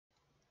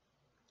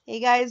Hey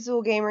guys,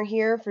 Zule Gamer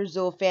here for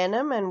Zule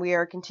Fandom, and we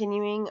are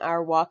continuing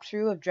our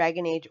walkthrough of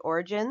Dragon Age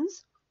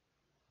Origins.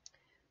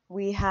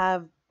 We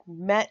have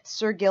met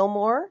Ser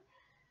Gilmore,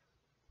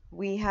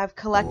 we have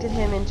collected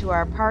him into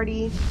our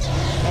party,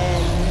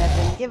 and we have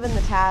been given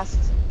the task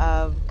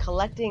of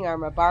collecting our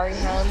Mabari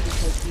Hound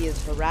because he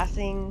is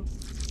harassing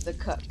the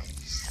cook.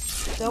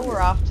 So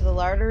we're off to the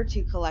larder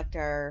to collect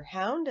our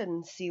hound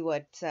and see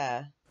what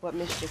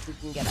mischief we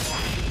can get up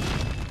to.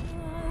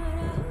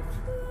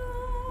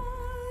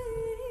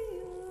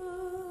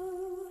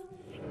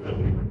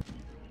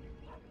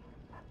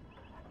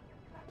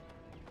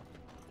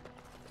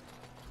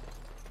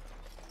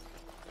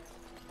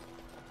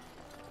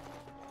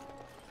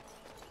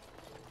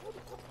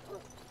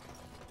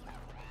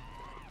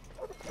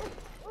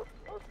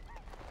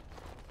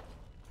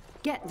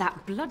 Get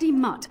that bloody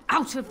mutt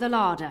out of the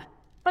larder!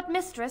 But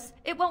mistress,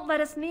 it won't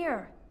let us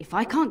near. If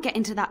I can't get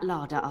into that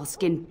larder, I'll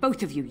skin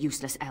both of you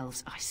useless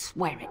elves, I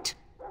swear it.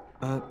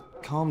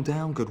 Calm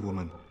down, good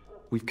woman.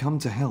 We've come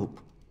to help.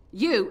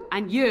 You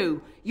and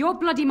you! Your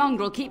bloody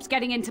mongrel keeps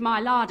getting into my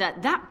larder.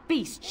 That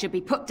beast should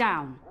be put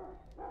down.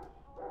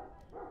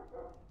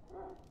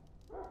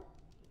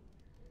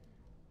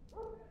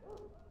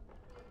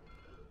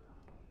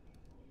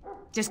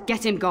 Just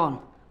get him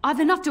gone. I've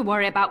enough to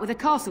worry about with a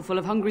castle full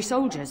of hungry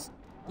soldiers.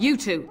 You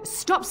two,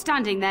 stop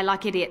standing there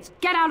like idiots.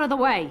 Get out of the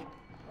way!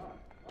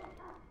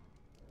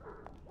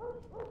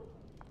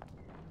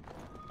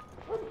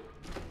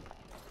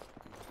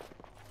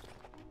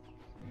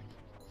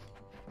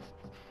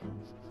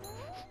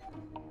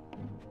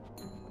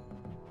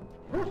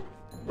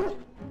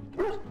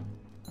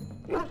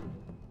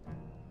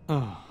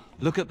 Oh,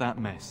 look at that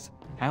mess.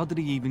 How did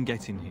he even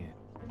get in here?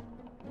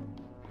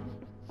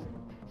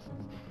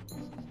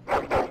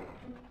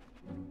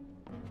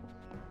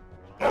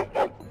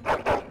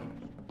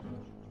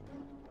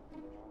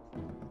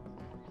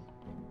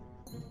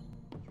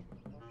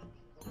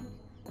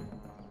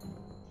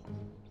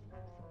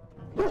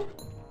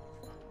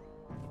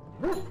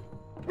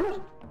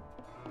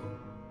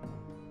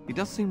 He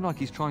does seem like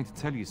he's trying to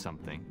tell you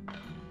something.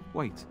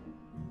 Wait,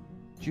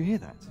 did you hear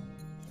that?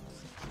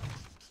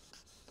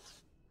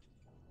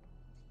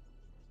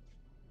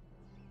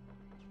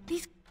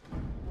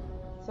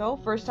 So,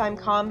 first time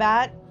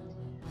combat.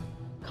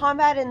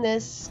 Combat in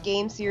this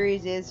game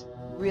series is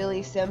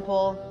really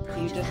simple.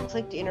 You just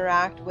click to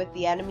interact with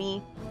the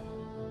enemy.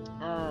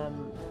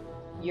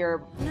 Your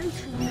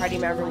party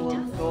member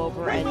will go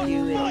over and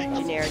do a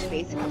generic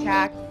basic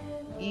attack.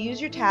 You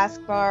use your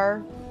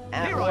taskbar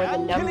or the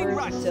numbers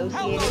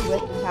associated with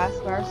the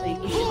taskbar, so you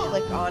can just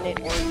click on it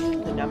or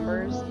use the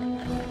numbers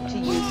to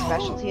use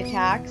specialty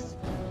attacks.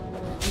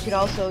 You can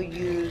also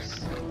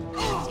use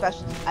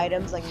specialty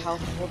items like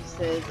health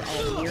poultices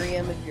and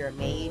Miriam if you're a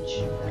mage.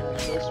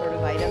 Those sort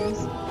of items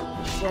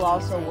will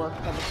also work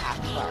from the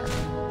taskbar.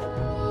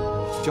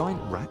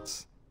 Giant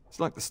rats? It's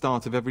like the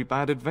start of every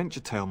bad adventure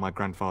tale my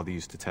grandfather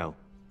used to tell.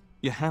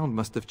 Your hound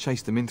must have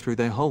chased them in through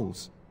their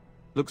holes.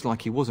 Looks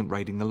like he wasn't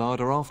raiding the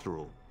larder after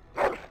all.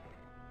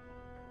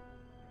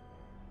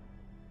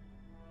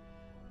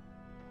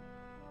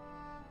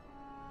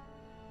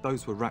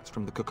 Those were rats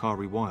from the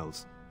Kokari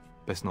Wilds.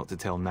 Best not to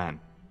tell Nan.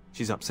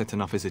 She's upset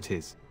enough as it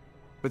is.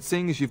 But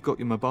seeing as you've got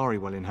your Mabari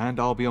well in hand,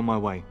 I'll be on my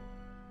way.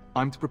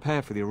 I'm to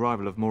prepare for the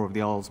arrival of more of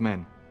the Arl's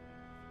men.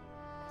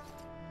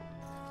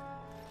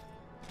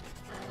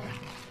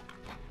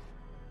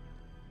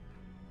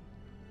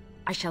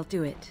 I shall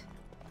do it.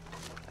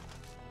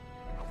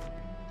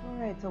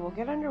 Alright, so we'll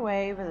get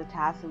underway with the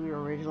task that we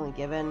were originally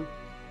given.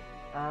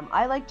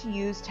 I like to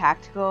use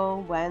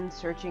Tactical when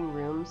searching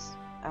rooms.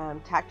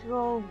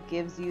 Tactical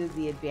gives you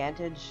the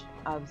advantage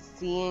of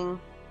seeing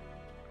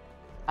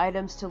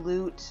items to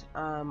loot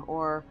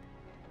or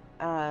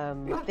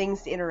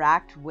things to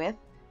interact with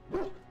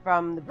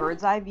from the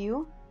bird's eye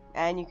view,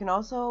 and you can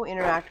also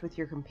interact with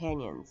your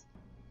companions.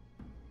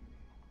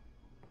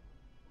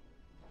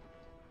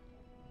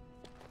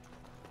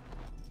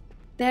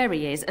 There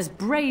he is, as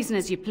brazen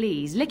as you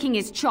please, licking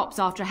his chops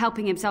after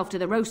helping himself to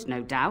the roast,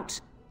 no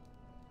doubt.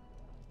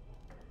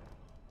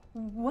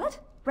 What?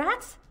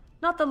 Rats?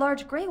 Not the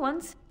large grey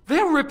ones.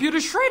 They'll rip you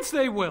to shreds,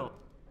 they will!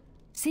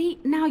 See,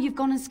 now you've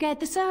gone and scared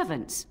the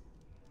servants.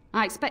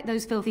 I expect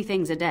those filthy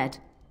things are dead.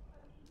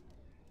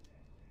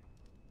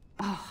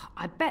 Oh,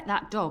 I bet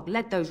that dog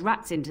led those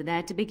rats into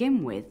there to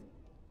begin with.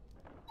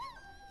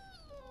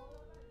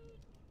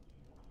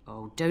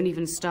 Oh, don't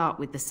even start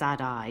with the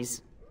sad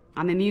eyes.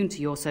 I'm immune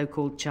to your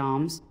so-called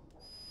charms.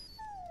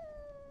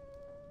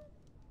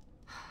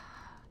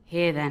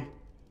 Here then,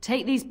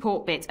 take these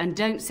pork bits and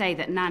don't say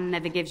that Nan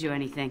never gives you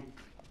anything.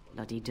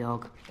 Bloody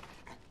dog.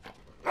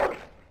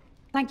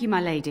 Thank you,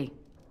 my lady.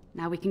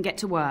 Now we can get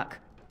to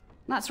work.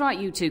 That's right,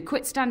 you two.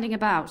 Quit standing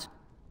about.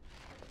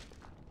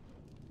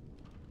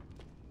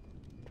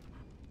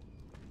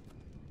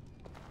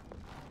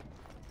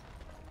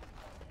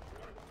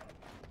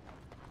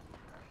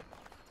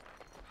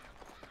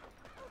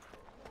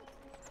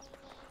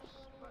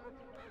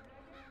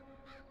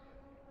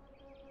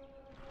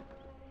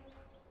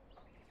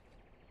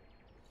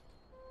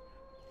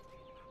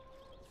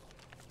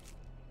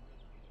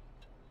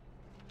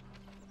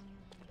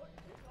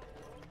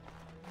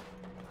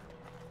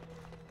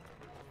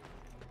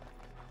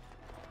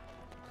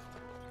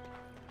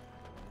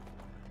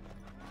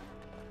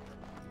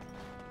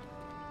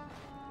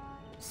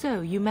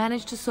 So, you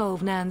managed to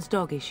solve Nan's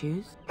dog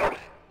issues?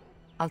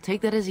 I'll take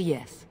that as a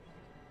yes.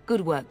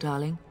 Good work,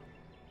 darling.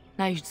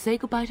 Now you should say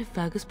goodbye to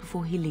Fergus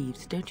before he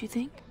leaves, don't you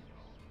think?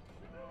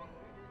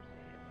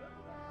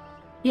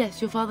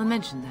 Yes, your father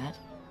mentioned that.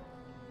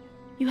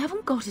 You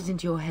haven't got it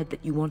into your head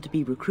that you want to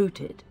be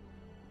recruited.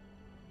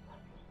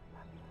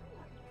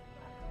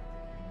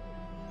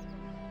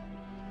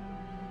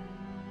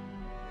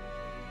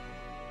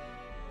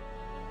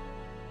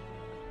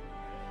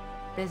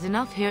 There's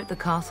enough here at the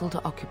castle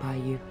to occupy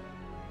you.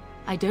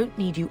 I don't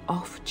need you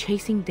off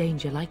chasing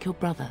danger like your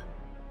brother.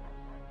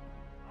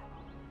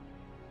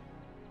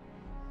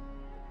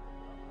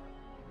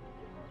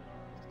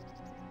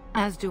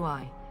 As do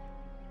I.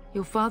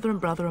 Your father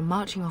and brother are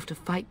marching off to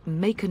fight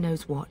Maker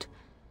knows what.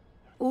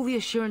 All the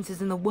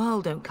assurances in the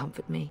world don't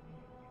comfort me,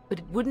 but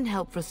it wouldn't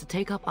help for us to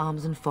take up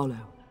arms and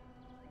follow.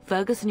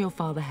 Fergus and your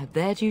father have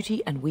their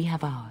duty and we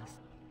have ours.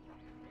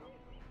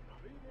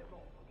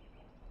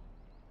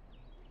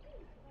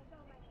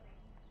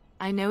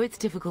 I know it's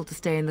difficult to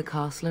stay in the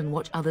castle and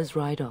watch others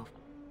ride off,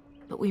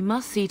 but we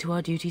must see to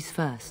our duties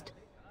first.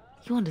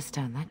 You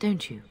understand that,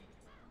 don't you?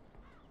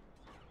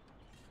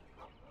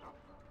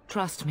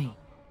 Trust me,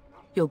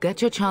 you'll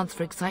get your chance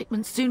for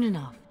excitement soon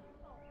enough.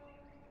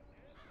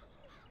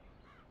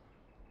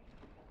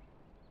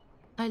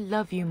 I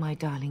love you, my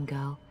darling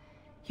girl.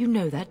 You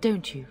know that,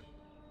 don't you?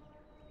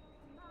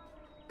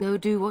 Go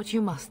do what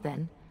you must,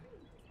 then.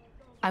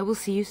 I will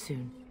see you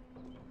soon.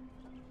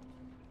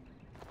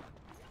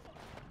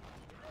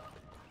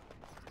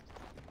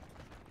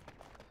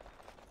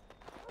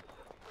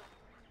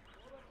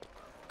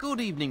 Good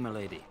evening, my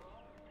lady.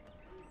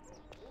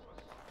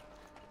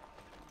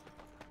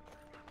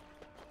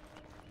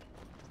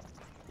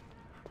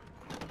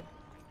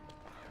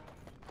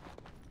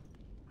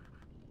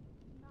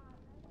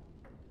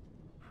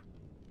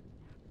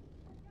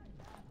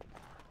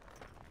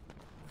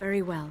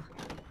 Very well.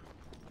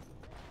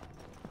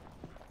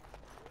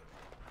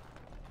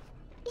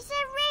 Is there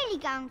really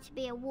going to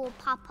be a war,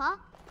 Papa?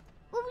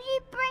 Will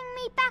you bring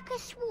me back a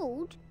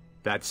sword?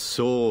 That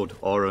sword,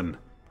 Oren.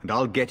 And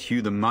I'll get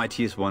you the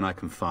mightiest one I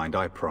can find,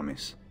 I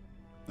promise.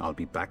 I'll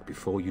be back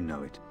before you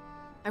know it.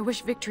 I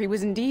wish victory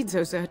was indeed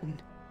so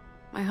certain.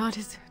 My heart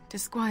is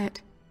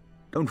disquiet.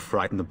 Don't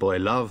frighten the boy,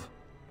 love.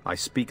 I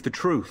speak the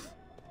truth.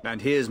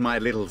 And here's my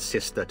little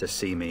sister to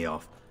see me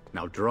off.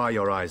 Now dry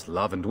your eyes,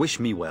 love, and wish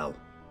me well.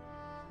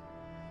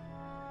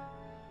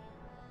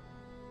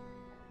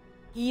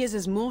 He is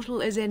as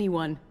mortal as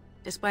anyone,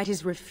 despite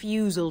his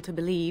refusal to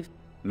believe.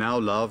 Now,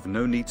 love,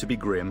 no need to be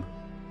grim.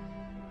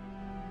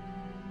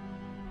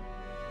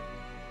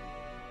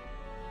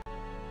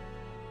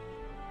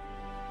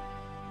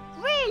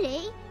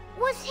 Really?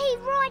 Was he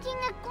riding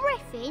a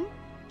griffin?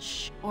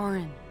 Shh,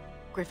 Oren.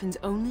 Griffins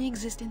only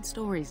exist in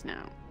stories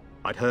now.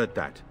 I'd heard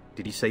that.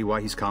 Did he say why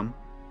he's come?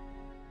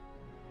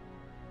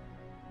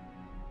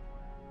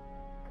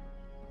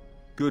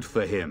 Good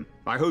for him.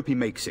 I hope he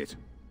makes it.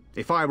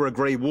 If I were a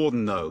Grey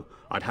Warden, though,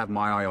 I'd have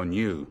my eye on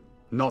you.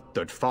 Not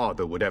that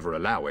Father would ever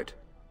allow it.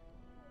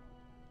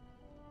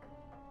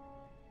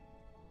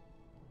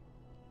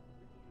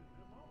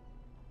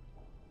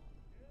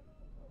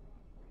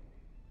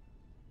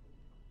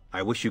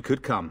 I wish you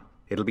could come.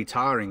 It'll be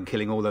tiring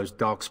killing all those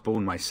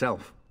Darkspawn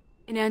myself.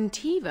 In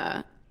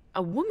Antiva,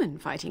 a woman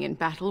fighting in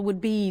battle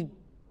would be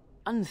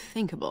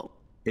unthinkable.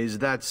 Is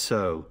that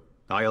so?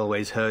 I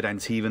always heard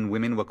Antivan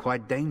women were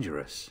quite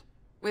dangerous.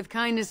 With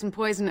kindness and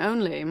poison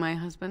only, my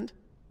husband.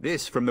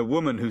 This from the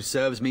woman who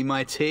serves me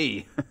my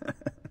tea.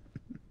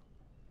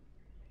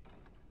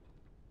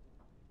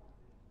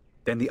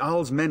 Then the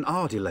Arl's men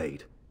are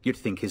delayed. You'd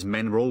think his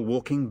men were all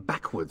walking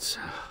backwards.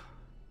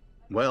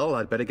 Well,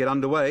 I'd better get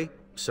underway.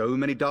 So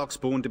many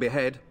Darkspawn to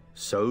behead,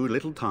 so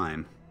little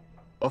time.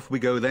 Off we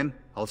go then.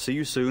 I'll see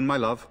you soon, my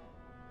love.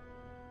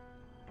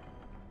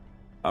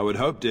 I would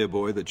hope, dear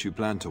boy, that you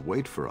plan to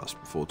wait for us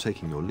before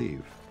taking your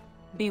leave.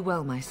 Be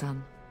well, my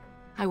son.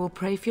 I will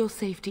pray for your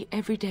safety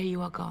every day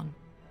you are gone.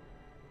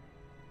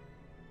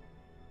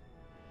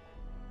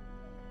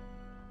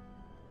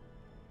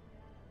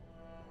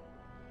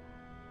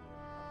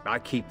 I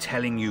keep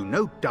telling you,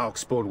 no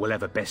Darkspawn will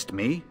ever best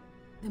me.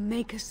 The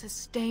Maker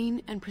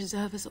sustain and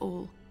preserve us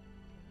all.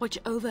 Watch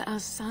over our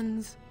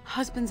sons,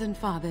 husbands and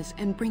fathers,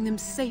 and bring them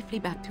safely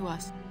back to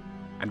us.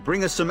 And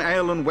bring us some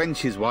ale and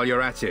wenches while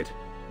you're at it.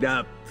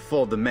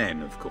 For the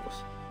men, of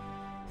course.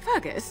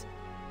 Fergus,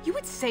 you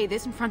would say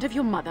this in front of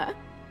your mother?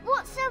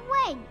 What's a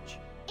wench?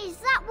 Is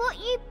that what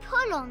you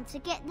pull on to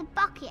get the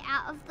bucket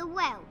out of the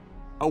well?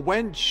 A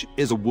wench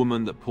is a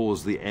woman that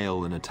pours the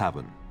ale in a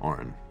tavern,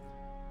 Oren.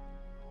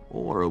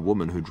 Or a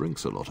woman who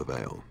drinks a lot of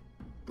ale.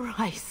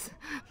 Bryce,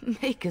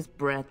 Maker's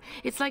breath.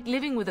 It's like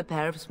living with a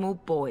pair of small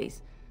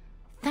boys.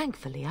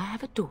 Thankfully, I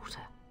have a daughter.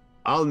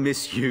 I'll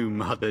miss you,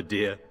 mother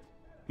dear.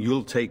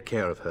 You'll take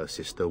care of her,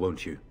 sister,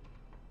 won't you?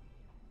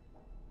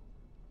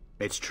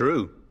 It's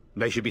true.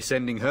 They should be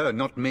sending her,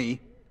 not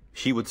me.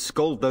 She would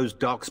scold those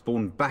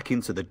Darkspawn back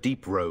into the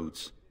deep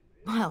roads.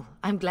 Well,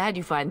 I'm glad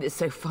you find this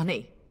so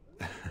funny.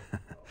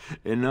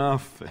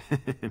 Enough,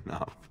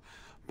 enough.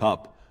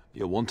 Pup,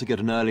 You'll want to get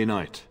an early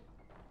night.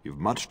 You've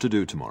much to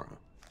do tomorrow.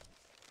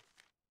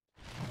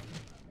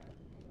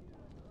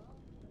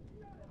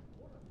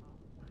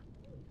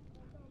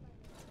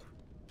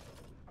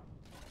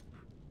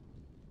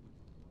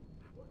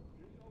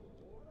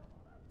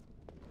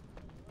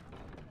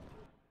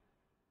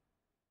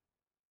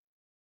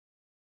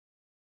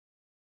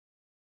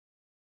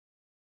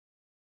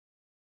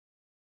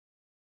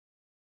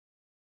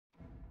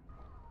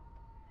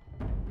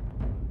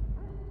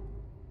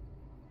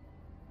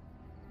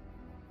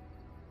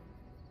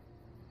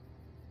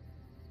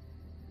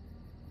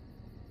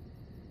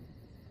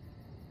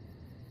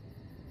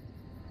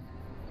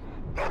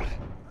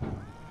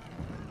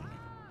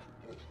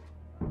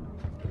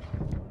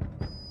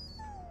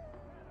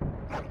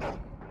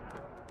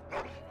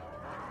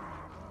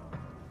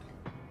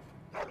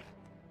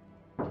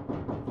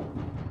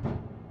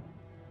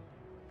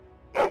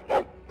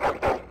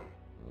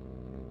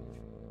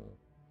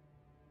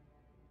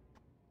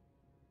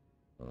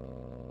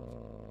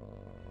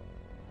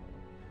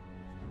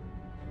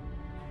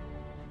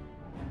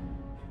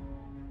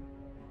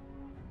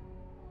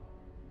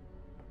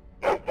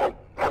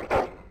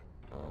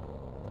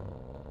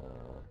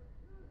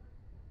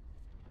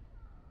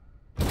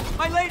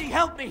 My lady,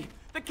 help me!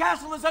 The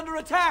castle is under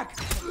attack!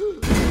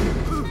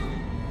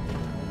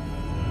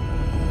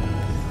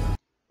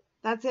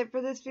 That's it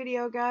for this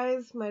video,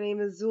 guys. My name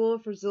is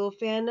Zule for Zule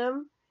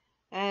Fandom,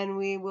 and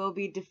we will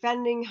be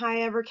defending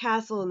High Ever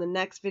Castle in the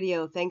next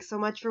video. Thanks so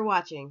much for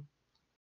watching.